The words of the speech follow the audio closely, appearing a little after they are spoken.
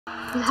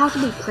You have to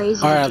be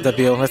crazy. Alright,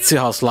 FWO, let's see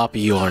how sloppy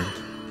you are.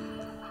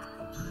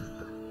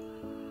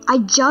 I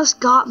just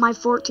got my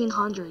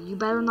 1400. You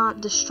better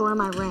not destroy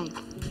my rank.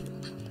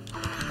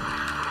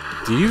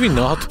 Do you even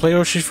know how to play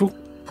Urshifu?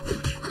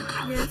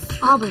 Yes.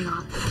 Probably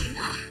not.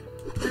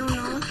 I don't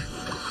know.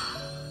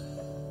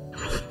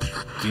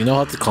 Do you know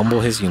how to combo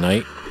his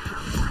Unite?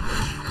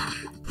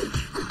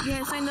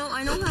 Yes, I know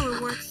how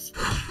it works.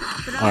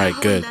 But Alright,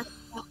 good.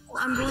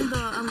 I'm going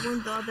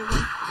the other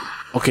one.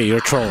 Okay, you're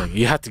trolling.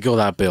 You have to go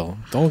that build.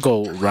 Don't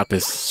go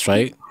rapid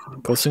strike.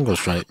 Go single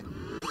strike.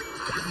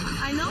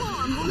 I know,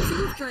 I'm going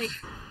single strike.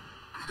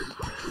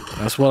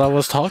 That's what I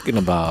was talking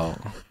about.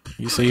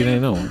 You say you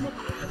didn't know.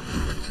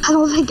 I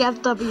don't think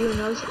FW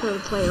knows how to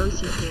play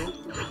Urshifu.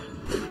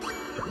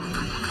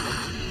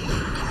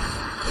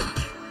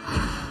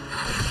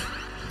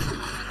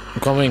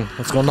 I'm coming.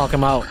 Let's go knock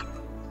him out.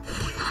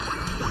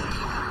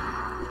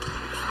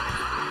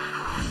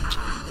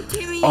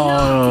 Timmy,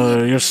 Oh,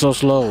 no. you're so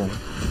slow. I'm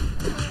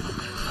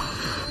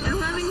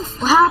having...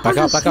 What happened Back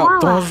out, to back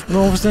out. Snorlax?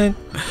 Don't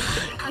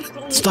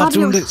overstand. Stop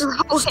doing this. throw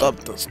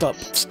it. Stop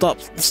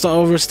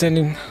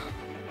overstanding.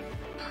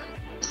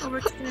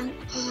 Overextend.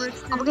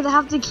 I'm gonna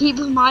have to keep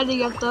reminding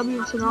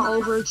FW to not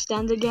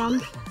overextend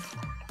again.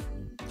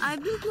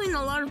 I've been playing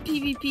a lot of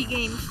PvP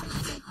games.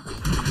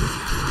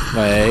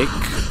 Like,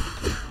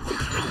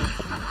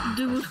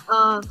 Dude.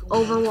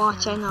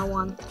 Overwatch, I know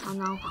one. I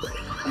know.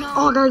 No.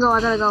 Oh, I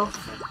gotta go.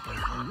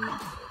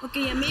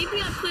 Okay, yeah, maybe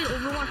I played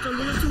Overwatch a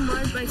little too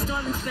much, but I still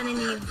haven't spent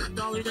any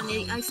dollars on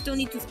it. I still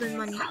need to spend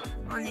money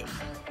on it.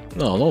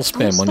 no, don't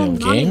spend money on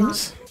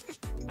games.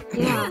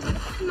 Yeah.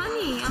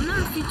 Money. I'm not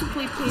a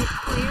free-to-play player.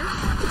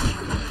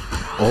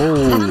 Oh.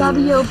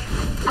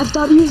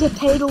 FW's a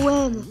pay to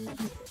win.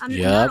 I'm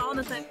Yep. not all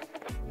the time.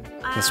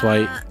 That's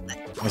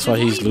why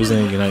he's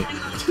losing at Unite.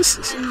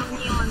 Spend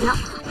money on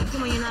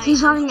Unite.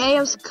 He's running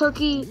AO's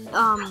cookie.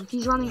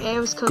 He's running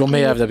AO's cookie. Go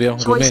mid, FW. Go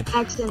choice mid.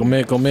 specs and- Go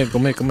mid. I'm not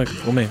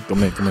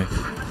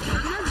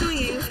doing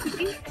AO's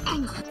cookie.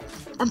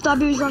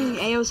 FW's running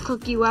AO's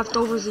cookie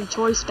leftovers and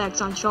choice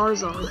specs on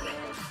Charizard.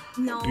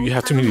 No. You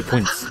have too many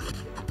points.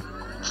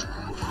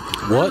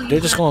 What? They're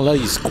just gonna let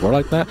you score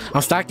like that?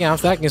 I'm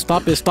stacking.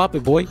 Stop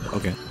it, boy.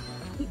 Okay.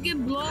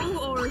 Wicked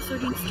blow or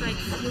certain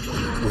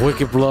strikes.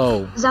 Wicked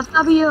blow. Is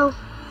FW?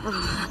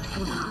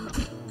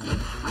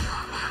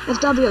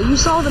 FW, you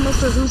saw the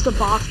Mr. Who's the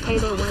Boss pay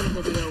to win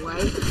video,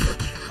 right?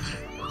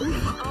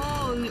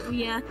 Oh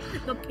yeah.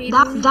 The pay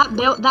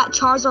That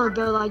Charizard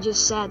build I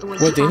just said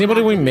was. Wait, did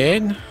anybody win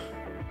mid?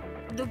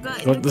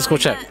 Let's go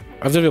check.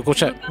 FW, go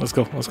check. Let's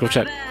go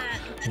check.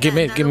 Get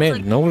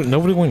mid. No,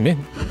 nobody win mid.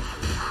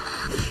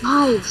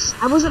 Nice.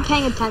 I wasn't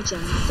paying attention.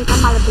 I think I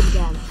might have been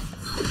dead.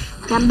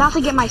 Okay, I'm about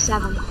to get my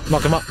 7.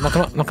 Knock him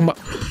up.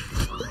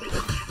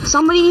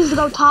 Somebody needs to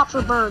go top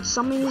for birds.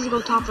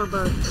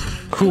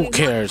 Who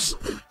cares?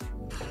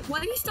 Why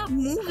do you stop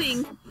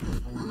moving?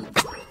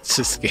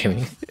 Just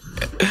kidding.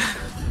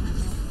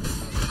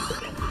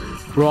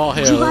 We're all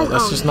here.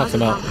 Let's just knock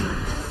them out.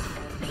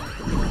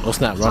 Oh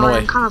snap! Run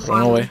away!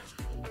 Run away!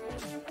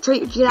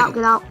 Get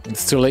out!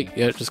 It's too late.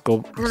 Yeah, just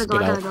go. I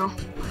gotta go.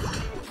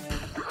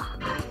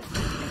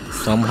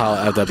 Somehow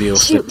FW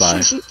slipped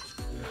by. Shoot.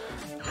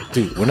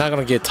 Dude, we're not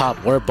gonna get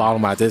top or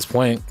bottom at this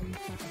point.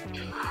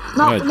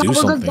 No, gotta do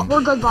something.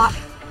 We're good, bot.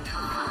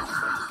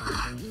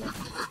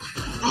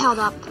 I held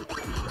up.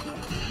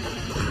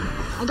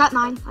 I got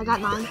 9. You know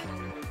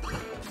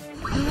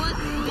what?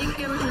 Thank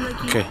you,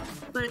 lucky. Okay,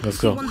 But let's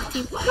go.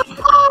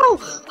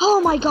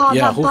 Oh my god,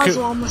 Yeah, that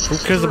Buzzle almost who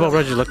cares about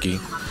Reggie Lucky?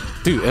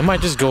 Dude, it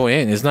might just go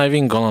in. It's not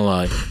even gonna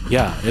like.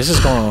 Yeah, it's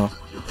just gonna.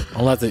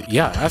 I'll let the.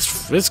 Yeah,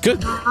 it's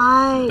good.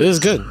 Nice. It is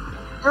good.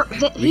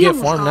 We get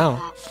farm now.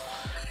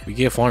 That. We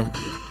get farm.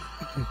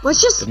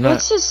 Let's just,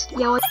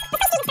 yeah.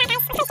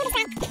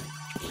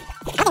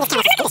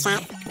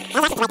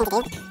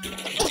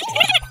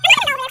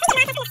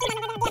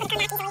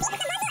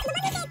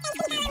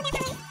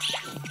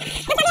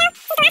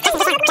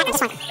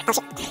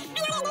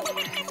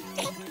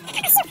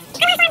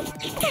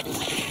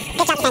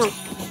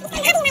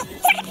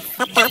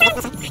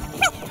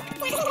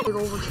 Big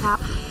overcap.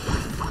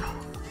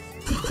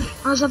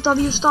 Unless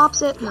FW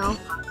stops it, no.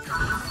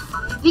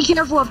 Be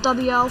careful,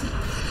 FW.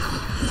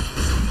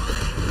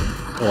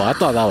 Oh, I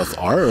thought that was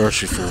our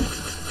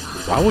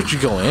Urshifu. Why would you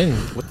go in?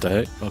 What the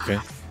heck? Okay.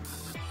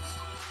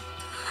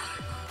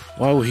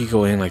 Why would he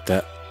go in like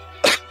that?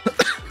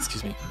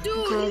 Excuse me.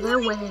 Okay, they're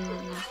winning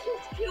right now.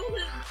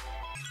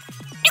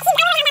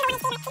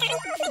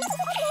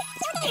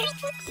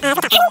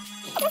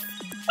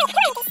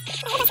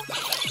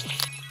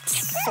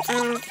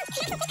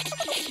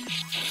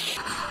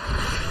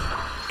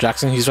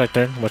 Jackson, he's right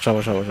there. Watch out.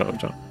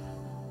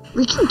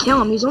 We can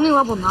kill him. He's only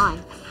level 9.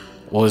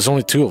 Well, there's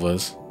only 2 of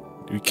us.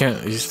 We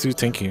can't. He's too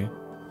tanky.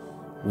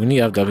 We need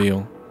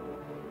FW.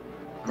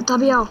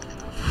 FW.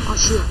 Oh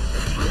shoot.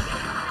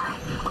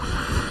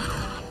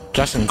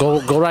 Jackson, go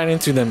right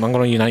into them. I'm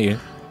gonna unite you.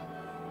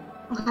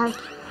 Okay.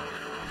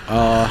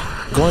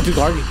 Go into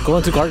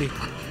Guardy.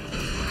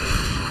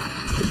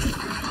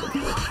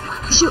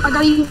 shoot. I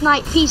gotta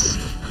unite. Peace.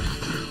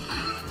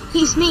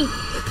 Peace me.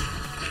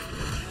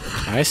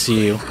 I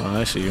see you. Oh,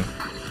 I see you.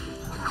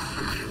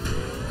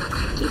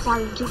 Keep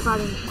fighting. Keep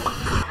fighting.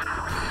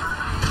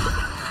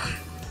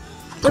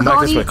 Come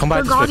back this way. Come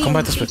back this way. Come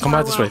back this way. Come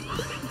back this way.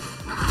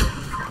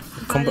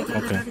 Come back.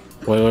 Okay.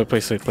 Wait. Play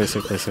safe. Play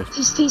safe. Play safe.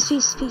 Peace. Peace.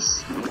 Peace.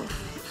 Peace.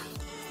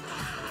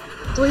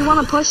 Do we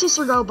want to push this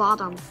or go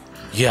bottom?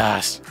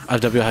 Yes.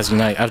 FW has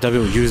unite.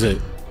 FW, use it.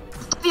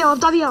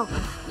 FW.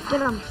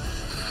 Get him.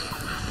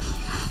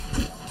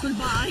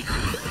 Goodbye.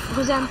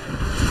 Who's in?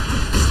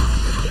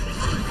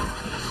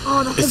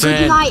 Oh, that's It's a good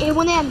in. unite. It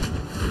went in.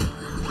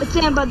 It's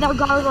in, but that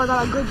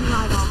got a good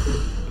unite off.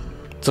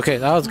 It's okay.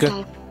 That was good.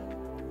 Okay.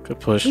 Good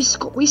push.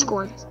 We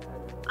scored.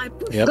 I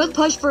pushed. Yep. Good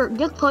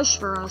push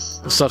for us.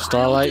 What's up,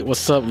 Starlight?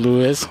 What's up,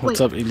 Lewis? What's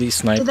Wait, up, Elite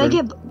Sniper? Did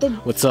they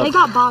get? What's up? They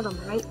got bottom,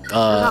 right? They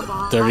got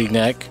bottom. Dirty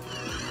Neck.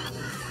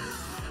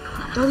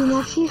 Dirty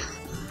neck here.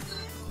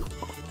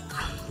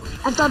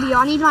 FW,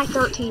 I need my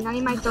 13. I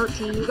need my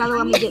 13. You gotta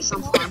let me get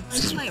something.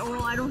 That's my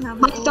oral. I don't have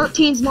My my oral.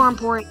 13's more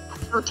important.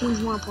 13's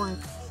more important.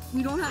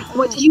 We don't have.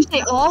 Wait, did you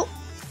say all?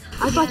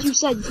 I thought you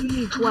said you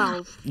need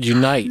 12.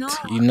 Unite. No.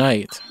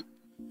 Unite.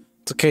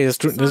 It's okay.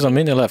 There's a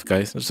minute left,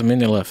 guys. There's a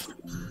minute left.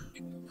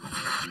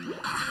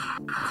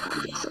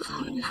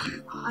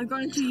 I'm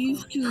going to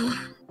use to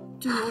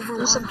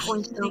There's some Overwatch.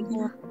 points down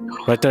here.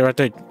 Right there.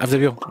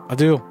 FW.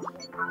 FW.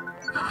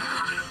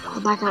 Go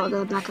back out,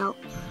 go back out.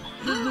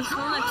 There's one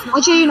that's not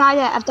What's your unite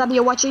at,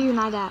 FW? What's your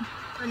unite at?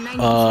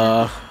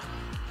 90%.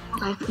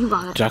 Okay, you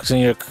got it. Jackson,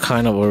 you're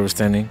kind of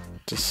overstanding.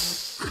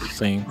 Just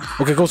saying.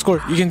 Okay, go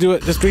score. You can do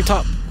it. There's 3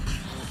 top.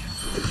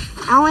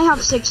 I only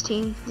have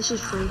 16. This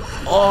is free.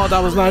 Oh, that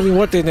was not even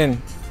worth it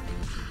then.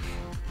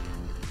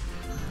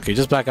 Okay,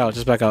 just back out.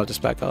 Just back out.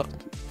 Just back out.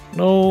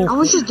 No. I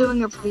was just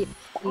doing it for you.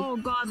 Oh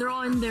god, they're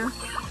all in there.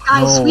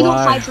 Guys, No, we don't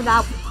why? fight for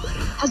that.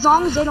 As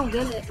long as they don't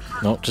get it.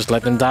 No, just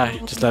let them die.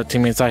 Just let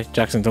teammates die.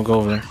 Jackson, don't go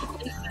over there.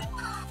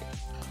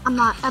 I'm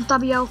not.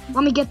 FW,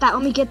 let me get that.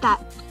 Let me get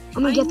that.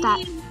 Let me get that.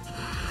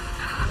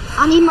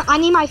 need- I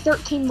need my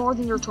 13 more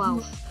than your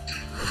 12.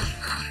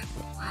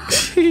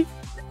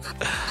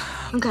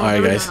 Okay.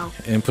 Alright, there we guys. go.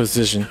 In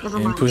position. Never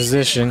In mind.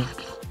 position.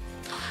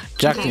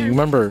 Jackson, Okay.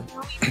 remember,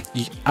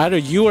 either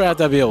you or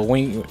FW,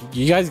 when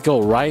you guys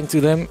go right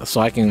into them, so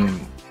I can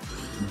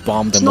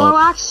bomb them up.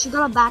 Snorlax, you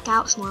gotta back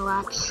out,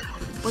 Snorlax.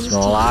 We'll just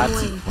keep Snorlax?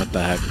 going. What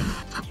the heck?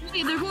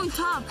 Hey, they're going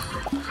top.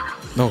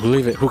 No,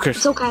 leave it. Who cares?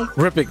 It's okay.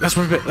 Rip it. Let's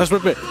rip it. Let's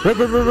rip it. Rip.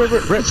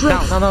 It's Now.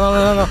 ripped.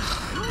 No.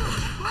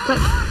 But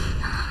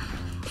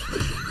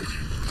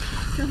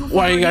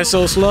Why are you guys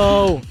so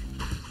slow?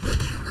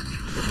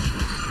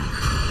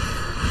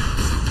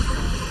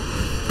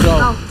 Go.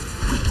 no.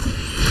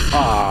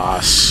 Ah,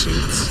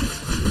 shoot.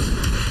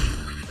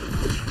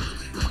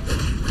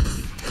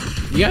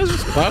 You guys,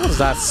 why was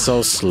that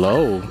so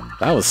slow?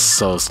 That was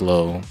so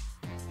slow.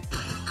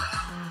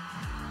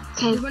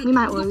 Okay, we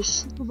might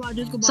lose. Go bot,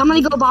 just go bot.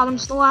 Somebody go bottom,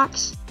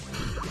 Snorlax.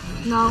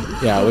 No.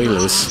 Yeah, we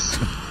lose.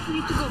 We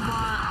need to go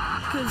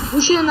bot. Cause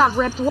We shouldn't have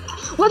ripped.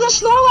 What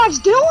is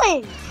Snorlax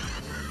doing?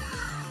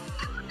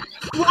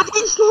 Why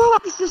didn't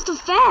Snorlax just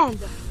defend?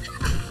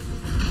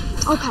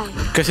 Okay.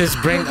 Because his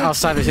brain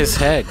outside of his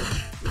head.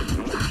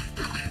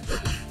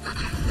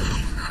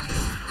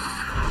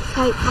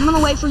 Okay, I'm gonna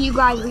wait for you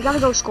guys. We gotta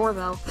go score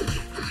though.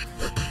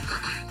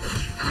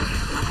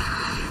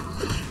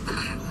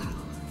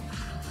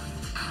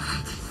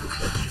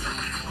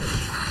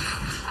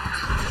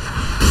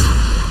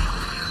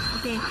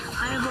 okay,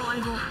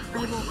 I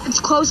go. It's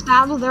close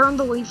battle. They're in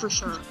the lead for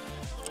sure.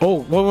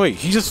 Oh, wait.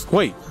 He just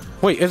wait.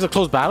 It's a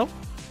close battle?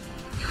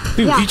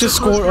 Dude, Yeah, he it's a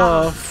just close scored.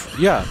 battle.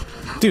 Yeah.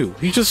 Dude,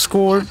 he just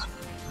scored.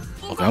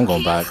 Okay, I'm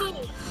going back.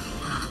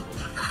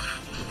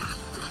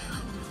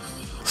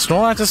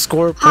 Snorlax just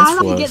scored How points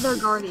did for I get us. their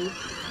Guardy?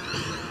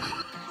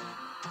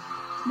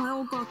 My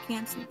ult got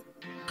canceled.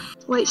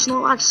 Wait,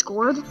 Snorlax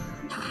scored?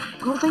 I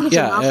don't think it's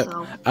Yeah, enough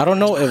though. I don't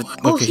know if.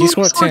 Oh, Okay, he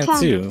Snorlax scored 10 10.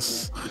 too.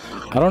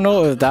 I don't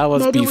know if that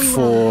was Maybe we will.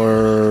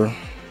 before.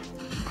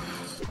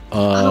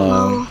 I don't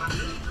know.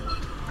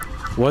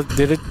 What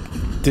did it?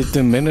 Did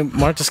the minute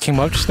mark just came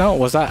up just now? Or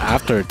was that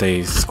after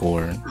they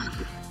scored?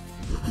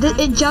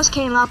 It just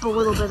came up a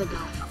little bit ago.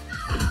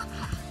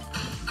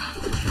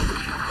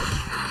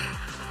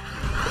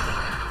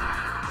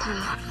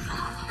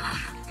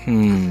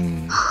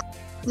 Okay.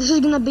 This is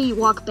gonna be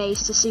luck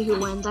based to see who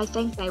wins. I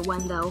think they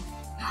win though.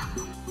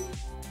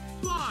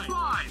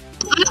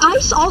 I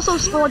also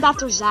scored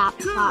after Zap.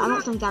 I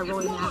don't think that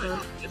really mattered.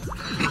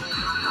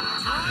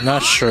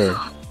 Not sure.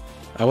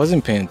 I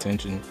wasn't paying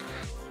attention.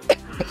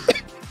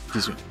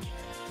 Excuse me.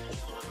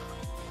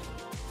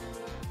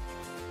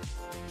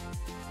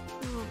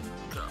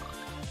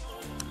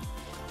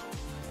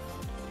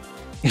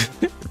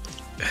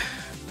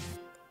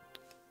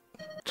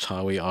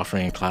 Chawi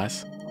offering in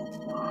class.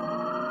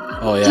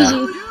 Oh yeah.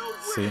 GG.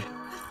 See.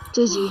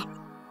 GG.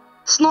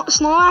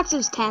 Snorlax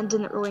is 10,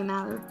 didn't really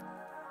matter.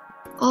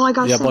 Oh, I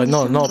got Yeah, but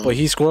no, 77. but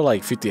he scored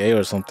like 58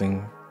 or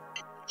something.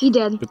 He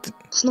did. But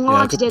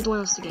Snorlax good- did win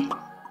us the game.